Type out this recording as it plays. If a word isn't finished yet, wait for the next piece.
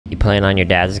playing on your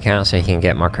dad's account so he can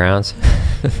get more crowns?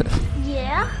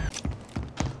 Yeah.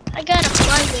 I gotta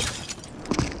find it.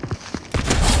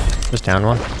 Just down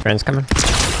one. Friends coming.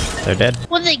 They're dead.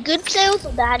 Were they good players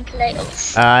or bad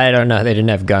players? I don't know. They didn't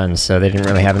have guns, so they didn't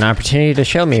really have an opportunity to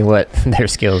show me what their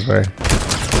skills were.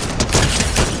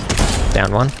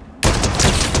 Down one.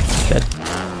 Dead.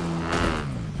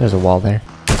 There's a wall there.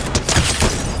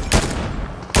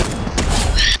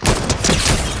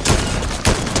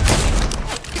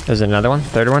 There's another one.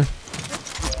 Third one.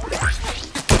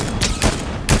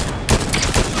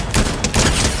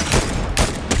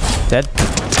 Dead.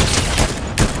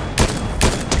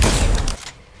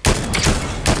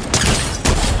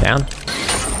 Down.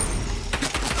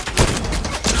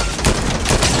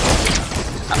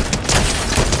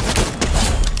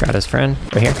 Got his friend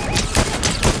right here.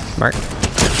 Mark.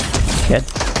 Dead.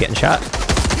 Getting shot.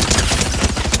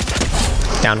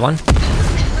 Down one.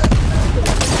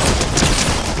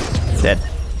 Dead.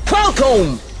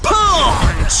 Falcon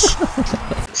punch!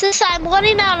 Since I'm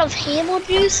running out of hammer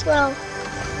juice, well,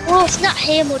 it's not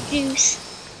hammer juice.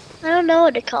 I don't know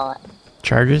what to call it.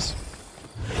 Charges?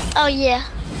 Oh yeah.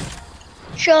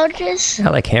 Charges? I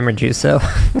like hammer juice though.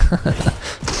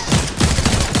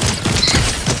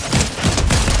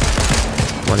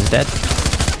 One's dead.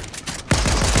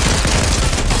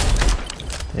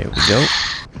 There we go.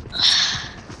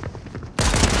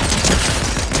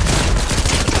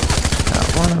 Got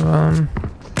one of them.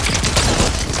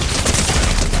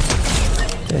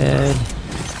 Dead.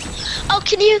 Oh,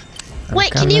 can you...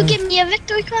 Wait, can you coming. give me a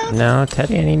victory crown? No,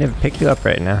 Teddy, I need to pick you up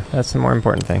right now. That's the more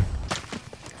important thing.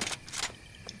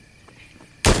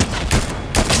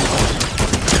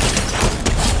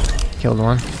 Killed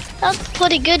one. That's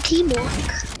pretty good teamwork.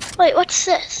 Wait, what's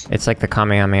this? It's like the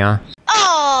Kamehameha.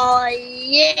 Oh,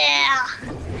 yeah.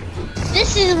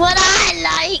 This is what I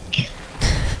like.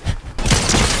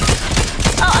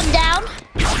 Oh, I'm down.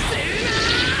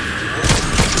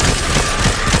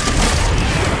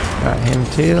 Got him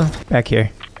too. Back here.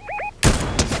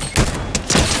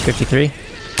 53.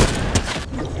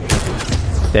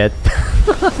 Dead.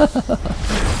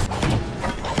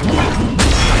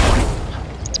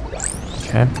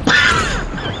 Okay.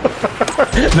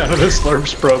 None of the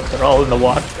slurps broke. They're all in the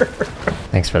water.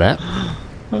 Thanks for that.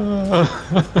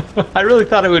 I really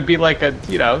thought it would be like a,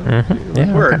 you know,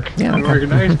 Yeah, work. okay. Yeah, okay.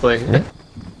 Organized play. Yeah.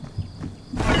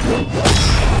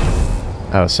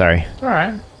 Oh, sorry. All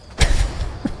right.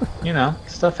 You know,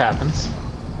 stuff happens.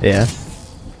 Yeah.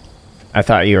 I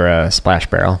thought you were a splash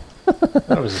barrel.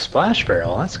 That was a splash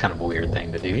barrel. That's kind of a weird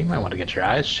thing to do. You might want to get your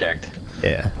eyes checked.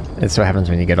 Yeah. It's what happens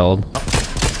when you get old.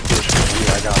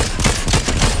 I got it.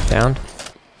 Down.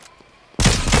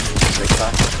 Big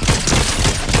shot.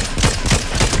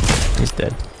 He's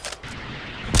dead.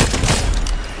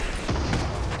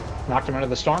 Knocked him into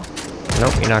the storm.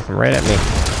 Nope, he knocked him right at me.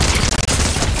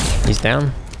 He's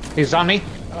down. He's on me.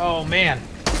 Oh, man.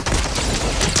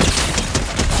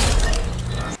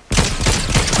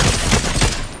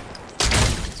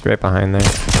 He's right behind there.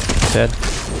 Dead.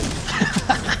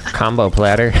 Combo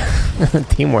platter.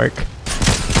 Teamwork. I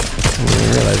didn't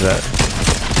even realize that.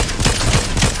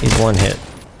 He's one hit.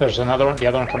 There's another one. The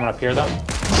other one coming up here, though.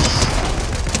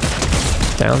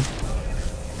 Down.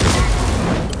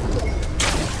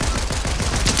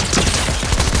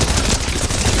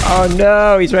 Oh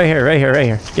no, he's right here, right here, right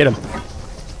here. Get him.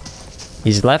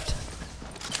 He's left.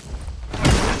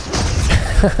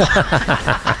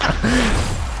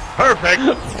 Perfect!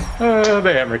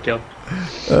 The hammer killed.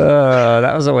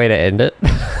 That was a way to end it.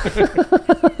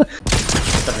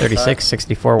 36,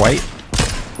 64 white.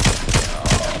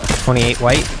 28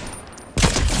 white.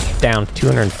 Down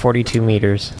 242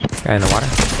 meters. Guy in the water.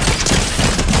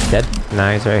 Dead.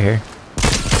 Nah, he's right here.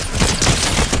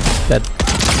 Dead.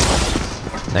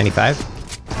 95.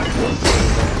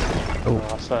 Oh.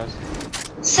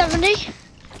 70.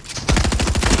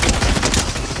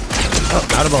 Oh,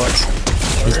 out of bullets.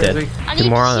 He's Where is dead. he? I Two need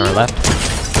more to on our heal. left.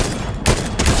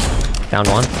 Down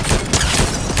one.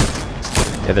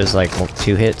 Yeah, there's like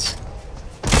 2 hits.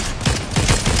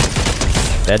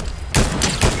 Dead.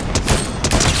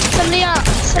 70 up.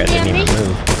 Guy 70 didn't on me. even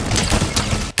move.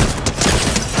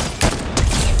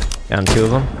 Down 2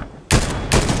 of them.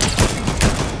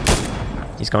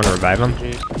 He's going to revive him.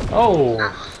 Oh!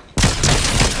 I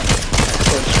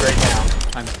slowed straight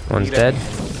down. One's dead.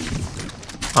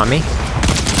 On me.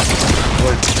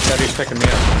 Teddy's picking me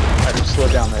up. I just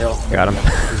slowed down the hill. Got him.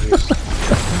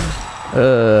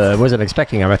 I wasn't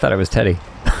expecting him. I thought it was Teddy.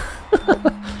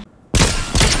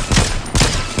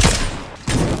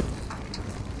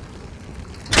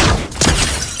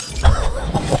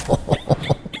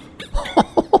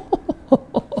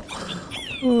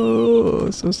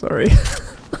 Oh, so sorry.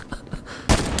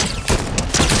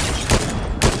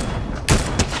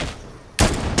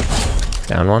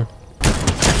 Down one.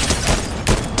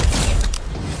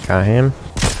 Got him.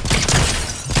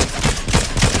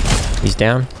 He's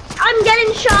down. I'm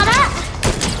getting shot at.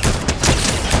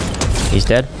 He's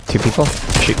dead. 2 people.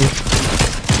 Shooting.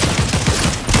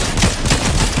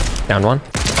 Down one.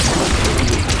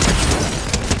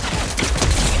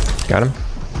 Got him.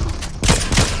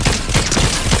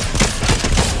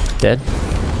 Dead.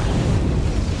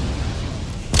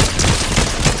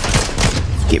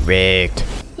 Get wrecked.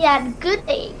 He had good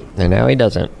aim. And now he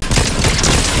doesn't.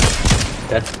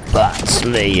 Dead. Bot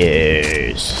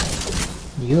Slayers.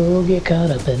 You'll get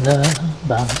caught up in the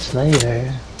bomb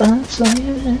slayer. Bomb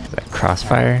slayer. Is that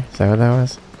Crossfire? Is that what that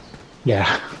was?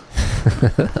 Yeah.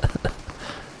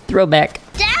 Throwback.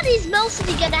 Daddy's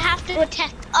mostly gonna have to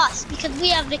attack us because we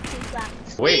have victory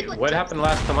crowns. Wait, what happened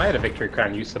last time I had a victory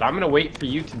crown? You said, I'm gonna wait for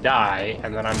you to die,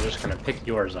 and then I'm just gonna pick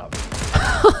yours up.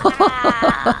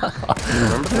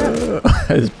 Remember that?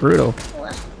 It's brutal.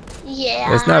 Yeah.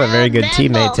 That's not a very good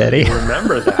teammate, Teddy.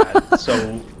 Remember that.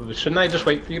 So, shouldn't I just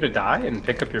wait for you to die and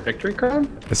pick up your victory crown?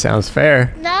 That sounds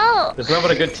fair. No. Isn't that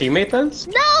what a good teammate does?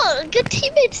 No, good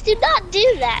teammates do not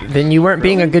do that. Then you weren't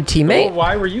being a good Well, teammate?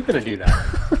 why were you gonna do that?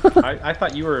 I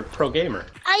thought you were a pro gamer.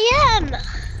 I am.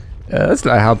 That's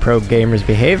not how pro gamers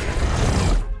behave.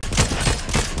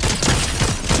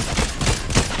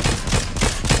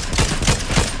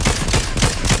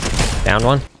 Down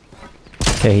one.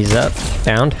 Okay, he's up.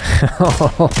 Downed.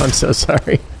 Oh, I'm so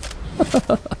sorry.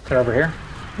 They're over here.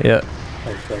 Yeah,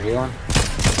 They're healing.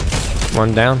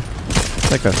 one down.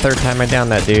 It's like the 3rd time I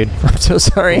downed that dude. I'm so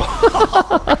sorry.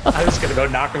 I was gonna go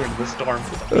knock him into the storm.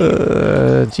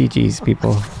 GG's,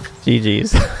 people.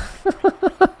 GG's.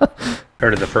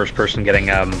 Heard of the first person getting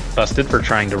busted for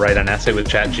trying to write an essay with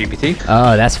ChatGPT?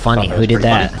 Oh, that's funny. Thought Who did was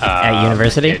pretty that? funny. At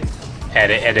university?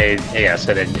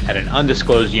 At an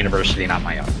undisclosed university, not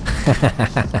my own.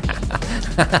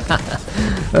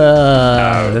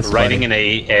 That's Writing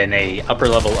funny. in a upper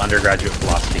level undergraduate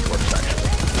philosophy course,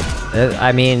 actually.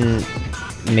 I mean,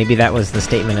 maybe that was the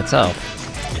statement itself.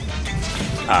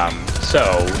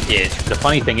 The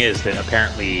funny thing is that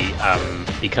apparently,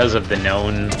 because of the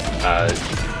known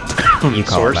You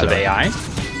call source it, by of the way. AI,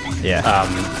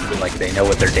 Yeah. like they know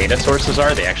what their data sources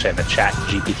are. They actually have a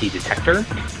ChatGPT detector.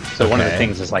 So one of the Okay.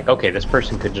 things is like, okay, this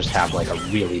person could just have like a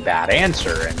really bad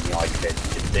answer, and you know, like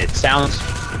it sounds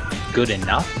good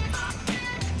enough.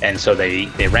 And so they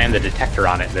ran the detector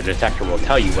on it. The detector will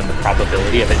tell you what the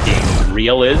probability of it being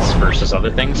real is versus other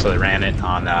things. So they ran it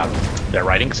on their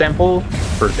writing sample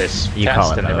for this You call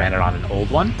test, it, and by they the ran it on an old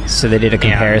one. So they did a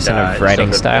comparison And, of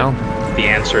writing so style? The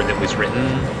answer that was written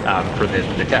for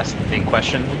the test in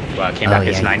question came back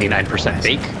as 99%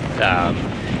 fake.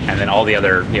 And then all the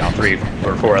other, 3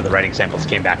 or 4 other writing samples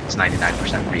came back as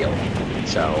 99% real.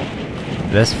 So,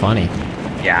 That's funny.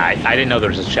 yeah, I didn't know there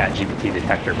was a ChatGPT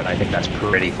detector, but I think that's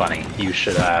pretty funny. You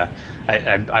should. I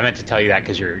meant to tell you that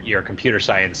because you're a computer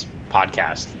science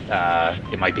podcast.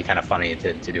 It might be kind of funny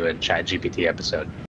to do a ChatGPT episode.